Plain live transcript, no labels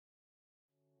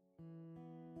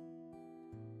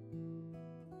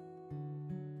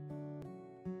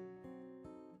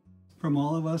From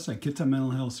all of us at Kitsap Mental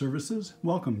Health Services,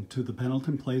 welcome to the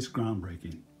Pendleton Place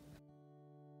groundbreaking.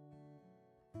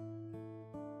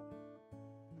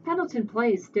 Pendleton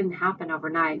Place didn't happen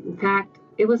overnight. In fact,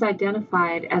 it was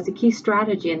identified as a key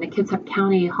strategy in the Kitsap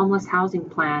County Homeless Housing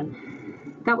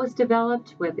Plan that was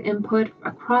developed with input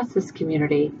across this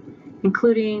community,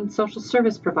 including social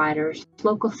service providers,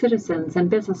 local citizens and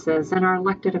businesses, and our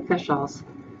elected officials.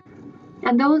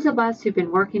 And those of us who've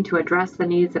been working to address the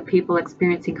needs of people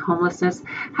experiencing homelessness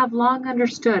have long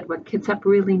understood what Kitsap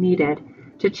really needed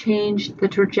to change the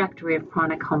trajectory of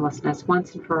chronic homelessness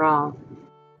once and for all.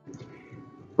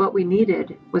 What we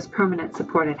needed was permanent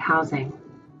supported housing.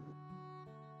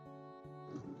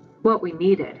 What we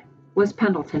needed was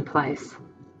Pendleton Place.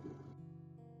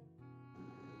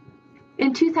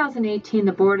 In 2018,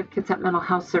 the Board of Kitsap Mental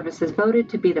Health Services voted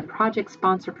to be the project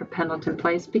sponsor for Pendleton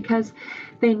Place because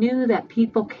they knew that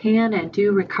people can and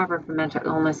do recover from mental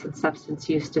illness and substance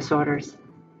use disorders.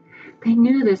 They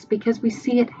knew this because we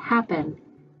see it happen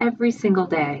every single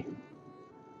day.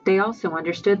 They also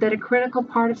understood that a critical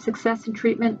part of success in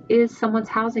treatment is someone's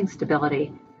housing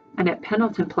stability, and at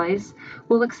Pendleton Place,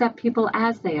 we'll accept people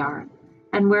as they are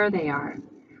and where they are.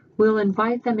 We'll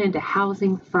invite them into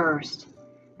housing first.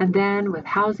 And then with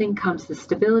housing comes the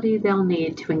stability they'll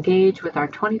need to engage with our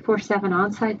 24/7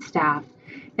 on-site staff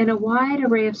in a wide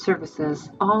array of services,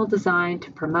 all designed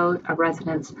to promote a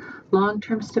resident's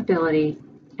long-term stability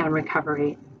and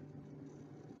recovery.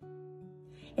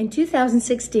 In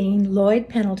 2016, Lloyd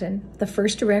Pendleton, the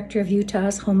first director of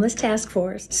Utah's Homeless Task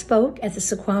Force, spoke at the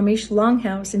Suquamish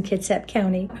Longhouse in Kitsap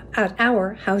County at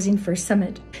our Housing First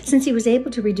Summit. Since he was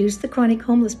able to reduce the chronic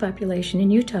homeless population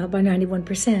in Utah by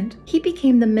 91%, he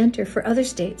became the mentor for other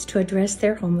states to address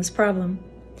their homeless problem.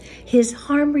 His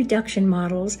harm reduction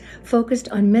models focused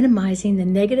on minimizing the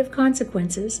negative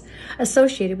consequences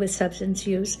associated with substance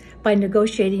use by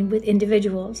negotiating with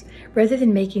individuals rather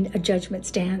than making a judgment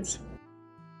stance.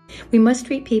 We must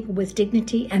treat people with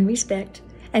dignity and respect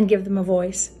and give them a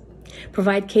voice.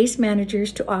 Provide case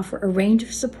managers to offer a range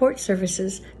of support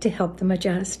services to help them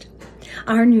adjust.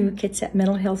 Our new Kitsap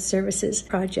Mental Health Services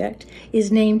project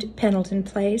is named Pendleton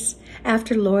Place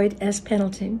after Lloyd S.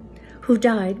 Pendleton, who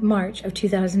died March of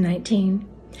 2019.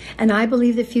 And I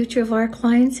believe the future of our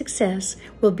client's success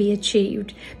will be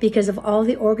achieved because of all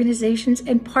the organizations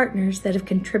and partners that have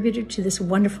contributed to this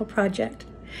wonderful project.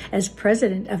 As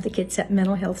president of the Kitsap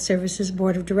Mental Health Services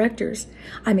Board of Directors,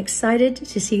 I'm excited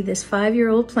to see this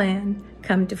 5-year-old plan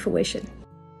come to fruition.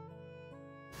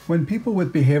 When people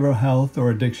with behavioral health or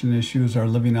addiction issues are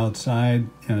living outside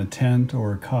in a tent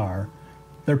or a car,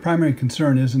 their primary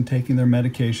concern isn't taking their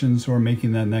medications or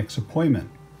making that next appointment.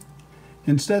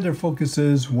 Instead, their focus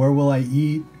is, where will I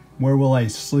eat? Where will I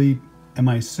sleep? Am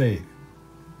I safe?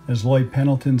 As Lloyd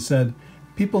Pendleton said,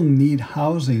 people need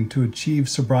housing to achieve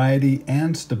sobriety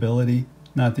and stability,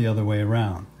 not the other way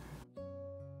around.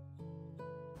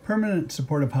 Permanent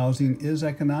supportive housing is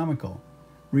economical.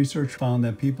 Research found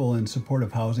that people in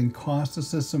supportive housing cost the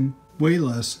system way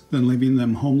less than leaving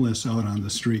them homeless out on the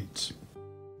streets.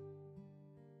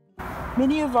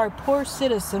 Many of our poor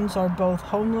citizens are both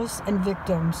homeless and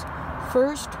victims.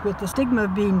 First, with the stigma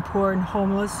of being poor and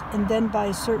homeless, and then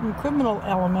by certain criminal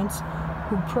elements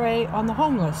who prey on the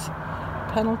homeless.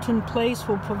 Pendleton Place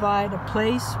will provide a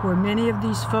place where many of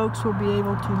these folks will be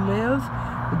able to live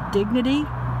with dignity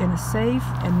in a safe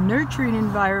and nurturing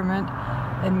environment,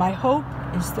 and my hope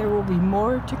is there will be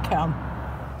more to come.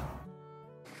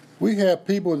 We have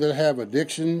people that have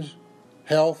addictions,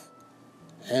 health,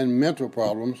 and mental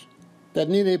problems that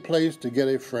need a place to get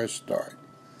a fresh start.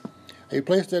 A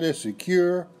place that is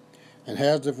secure and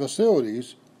has the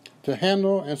facilities to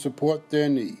handle and support their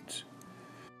needs.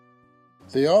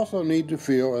 They also need to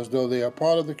feel as though they are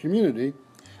part of the community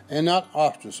and not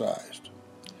ostracized.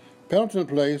 Pendleton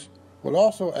Place will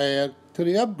also add to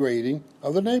the upgrading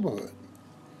of the neighborhood.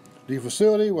 The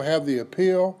facility will have the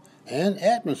appeal and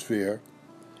atmosphere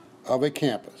of a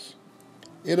campus.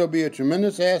 It'll be a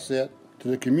tremendous asset to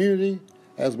the community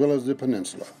as well as the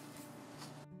peninsula.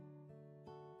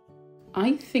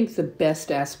 I think the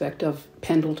best aspect of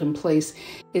Pendleton Place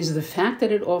is the fact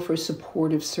that it offers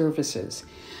supportive services.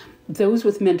 Those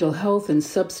with mental health and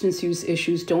substance use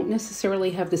issues don't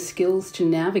necessarily have the skills to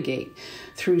navigate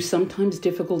through sometimes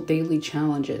difficult daily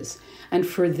challenges, and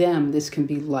for them, this can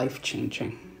be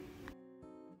life-changing.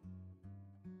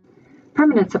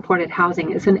 Permanent supported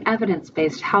housing is an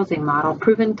evidence-based housing model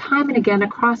proven time and again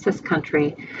across this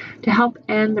country to help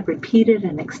end the repeated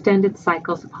and extended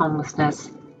cycles of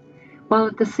homelessness, while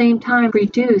at the same time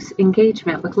reduce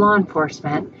engagement with law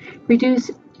enforcement, reduce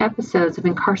episodes of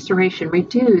incarceration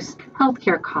reduce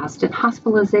healthcare costs and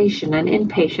hospitalization and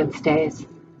inpatient stays.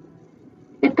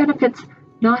 It benefits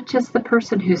not just the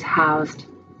person who's housed,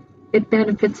 it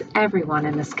benefits everyone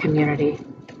in this community.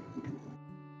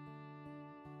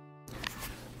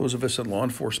 Those of us in law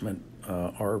enforcement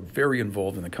are very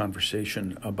involved in the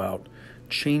conversation about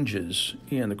changes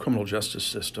in the criminal justice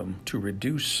system to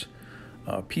reduce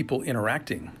people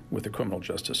interacting with the criminal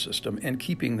justice system and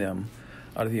keeping them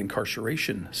out of the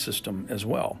incarceration system as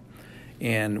well.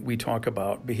 And we talk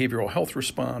about behavioral health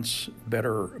response,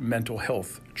 better mental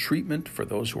health treatment for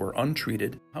those who are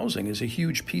untreated. Housing is a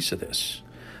huge piece of this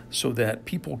so that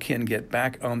people can get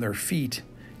back on their feet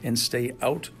and stay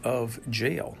out of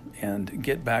jail and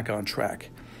get back on track.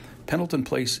 Pendleton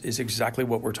Place is exactly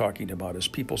what we're talking about. As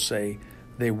people say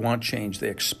they want change, they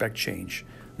expect change.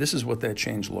 This is what that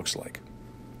change looks like.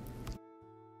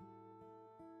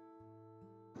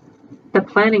 The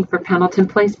planning for Pendleton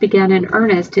Place began in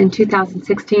earnest in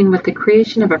 2016 with the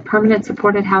creation of a permanent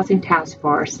supported housing task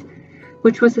force,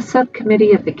 which was a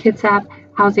subcommittee of the Kitsap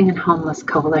Housing and Homeless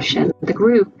Coalition. The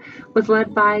group was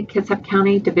led by Kitsap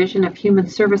County Division of Human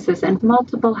Services, and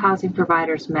multiple housing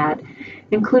providers met,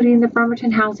 including the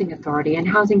Bremerton Housing Authority and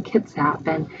Housing Kitsap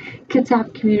and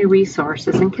Kitsap Community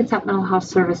Resources and Kitsap Mental Health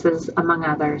Services, among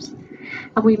others.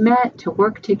 And we met to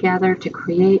work together to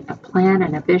create a plan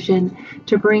and a vision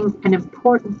to bring an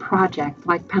important project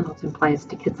like Pendleton Place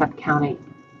to Kitsap County.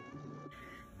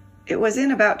 It was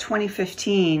in about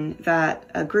 2015 that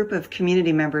a group of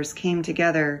community members came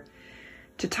together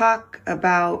to talk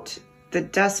about the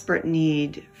desperate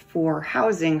need for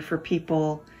housing for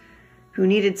people who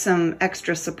needed some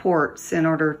extra supports in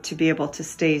order to be able to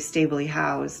stay stably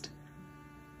housed.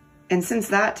 And since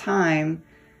that time,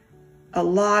 a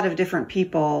lot of different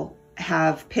people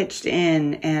have pitched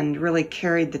in and really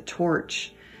carried the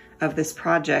torch of this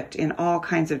project in all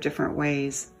kinds of different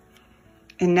ways.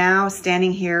 And now,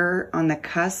 standing here on the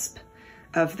cusp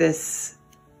of this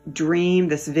dream,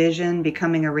 this vision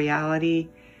becoming a reality,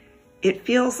 it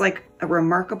feels like a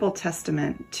remarkable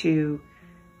testament to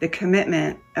the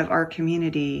commitment of our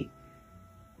community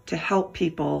to help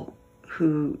people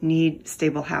who need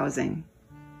stable housing.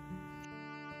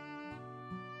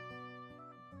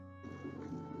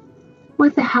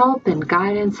 With the help and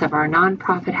guidance of our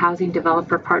nonprofit housing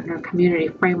developer partner community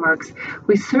frameworks,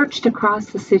 we searched across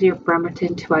the city of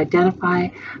Bremerton to identify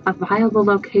a viable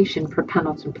location for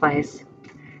Pendleton Place.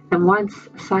 And once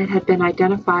a site had been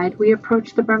identified, we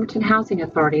approached the Bremerton Housing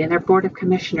Authority and their Board of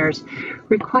Commissioners,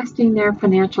 requesting their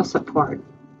financial support,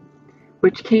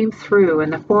 which came through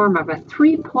in the form of a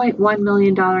 $3.1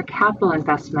 million capital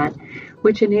investment,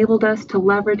 which enabled us to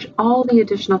leverage all the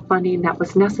additional funding that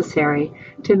was necessary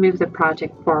to move the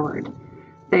project forward.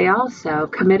 They also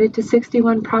committed to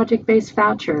 61 project-based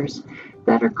vouchers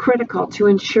that are critical to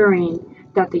ensuring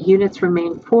that the units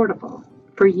remain affordable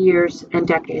for years and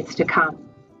decades to come.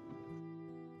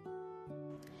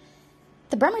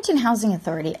 The Bremerton Housing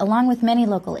Authority, along with many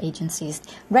local agencies,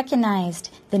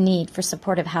 recognized the need for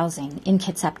supportive housing in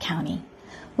Kitsap County.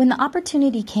 When the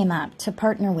opportunity came up to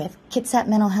partner with Kitsap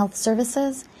Mental Health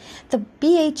Services, the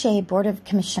BHA Board of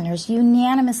Commissioners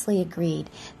unanimously agreed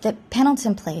that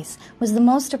Pendleton Place was the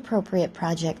most appropriate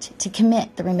project to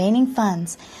commit the remaining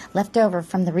funds left over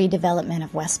from the redevelopment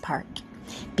of West Park.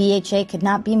 BHA could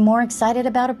not be more excited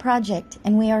about a project,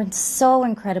 and we are so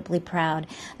incredibly proud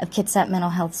of Kitsap Mental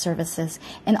Health Services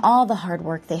and all the hard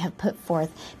work they have put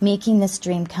forth making this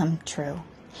dream come true,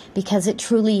 because it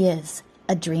truly is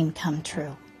a dream come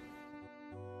true.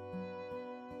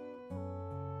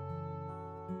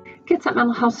 Kitsap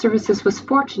Mental Health Services was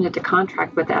fortunate to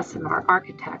contract with SMR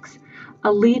Architects,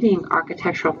 a leading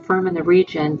architectural firm in the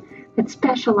region that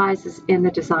specializes in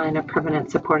the design of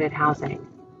permanent supported housing.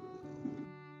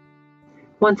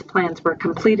 Once plans were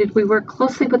completed, we worked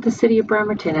closely with the City of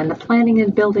Bremerton and the Planning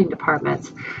and Building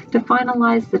Departments to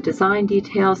finalize the design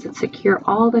details and secure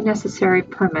all the necessary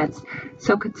permits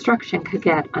so construction could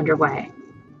get underway.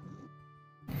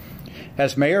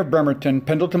 As Mayor of Bremerton,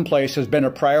 Pendleton Place has been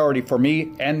a priority for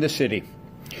me and the city.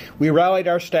 We rallied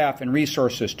our staff and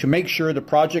resources to make sure the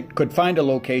project could find a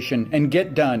location and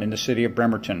get done in the city of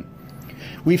Bremerton.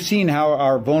 We've seen how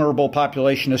our vulnerable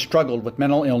population has struggled with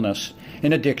mental illness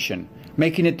and addiction,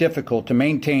 making it difficult to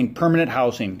maintain permanent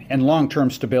housing and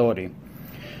long-term stability.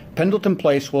 Pendleton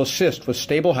Place will assist with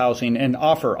stable housing and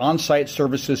offer on-site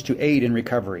services to aid in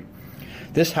recovery.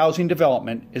 This housing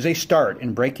development is a start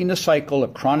in breaking the cycle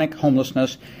of chronic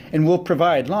homelessness and will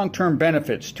provide long-term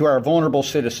benefits to our vulnerable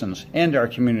citizens and our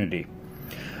community.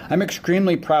 I'm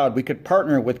extremely proud we could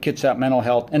partner with Kitsap Mental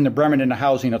Health and the Bremerton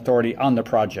Housing Authority on the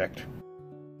project.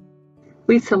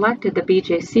 We selected the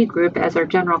BJC Group as our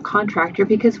general contractor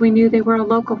because we knew they were a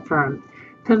local firm,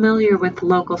 familiar with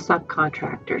local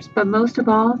subcontractors, but most of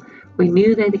all, we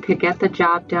knew they could get the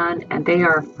job done, and they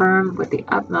are a firm with the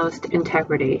utmost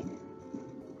integrity.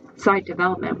 Site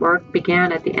development work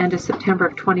began at the end of September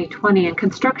of 2020, and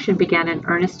construction began in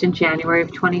earnest in January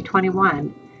of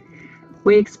 2021.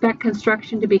 We expect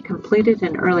construction to be completed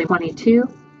in early 2022,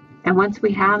 and once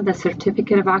we have the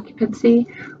certificate of occupancy,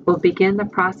 we'll begin the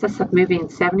process of moving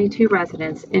 72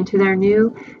 residents into their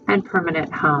new and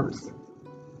permanent homes.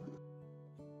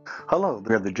 Hello,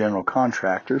 we're the general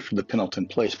contractor for the Pendleton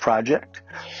Place project.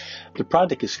 The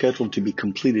project is scheduled to be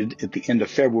completed at the end of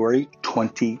February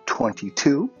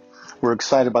 2022. We're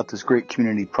excited about this great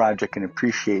community project and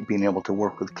appreciate being able to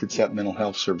work with Kitsap Mental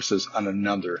Health Services on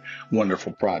another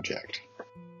wonderful project.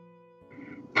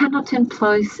 Pendleton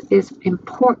Place is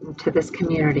important to this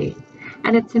community,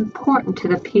 and it's important to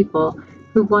the people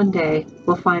who one day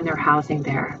will find their housing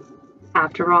there.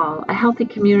 After all, a healthy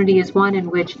community is one in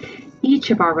which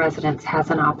each of our residents has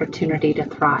an opportunity to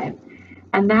thrive,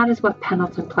 and that is what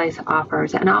Pendleton Place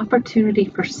offers, an opportunity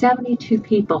for 72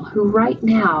 people who right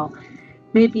now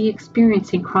may be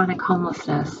experiencing chronic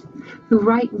homelessness, who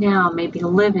right now may be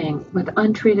living with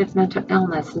untreated mental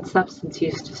illness and substance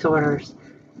use disorders,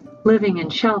 living in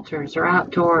shelters or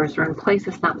outdoors or in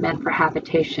places not meant for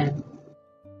habitation.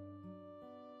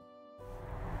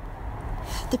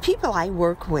 The people I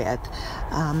work with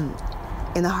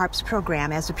in the HARPS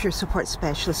program as a peer support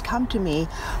specialist come to me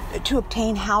to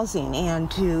obtain housing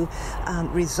and to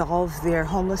resolve their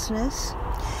homelessness.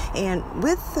 And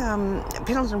with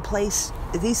Pendleton Place,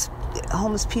 these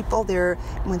homeless people,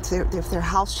 if they're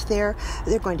housed there,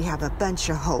 they're going to have a bunch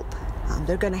of hope.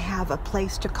 They're going to have a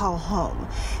place to call home.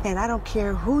 And I don't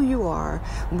care who you are,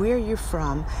 where you're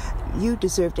from, you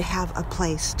deserve to have a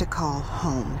place to call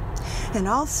home. And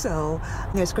also,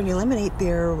 it's going to eliminate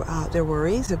their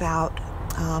worries about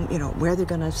where they're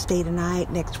going to stay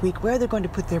tonight, next week, where they're going to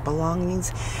put their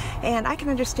belongings. And I can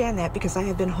understand that because I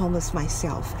have been homeless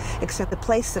myself, except the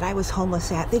place that I was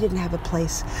homeless at, they didn't have a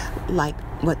place like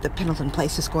what the Pendleton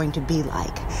Place is going to be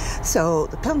like. So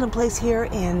the Pendleton Place here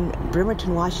in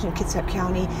Bremerton, Washington, Kitsap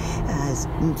County is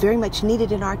very much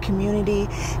needed in our community,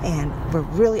 and we're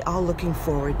really all looking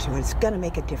forward to it. It's going to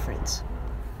make a difference.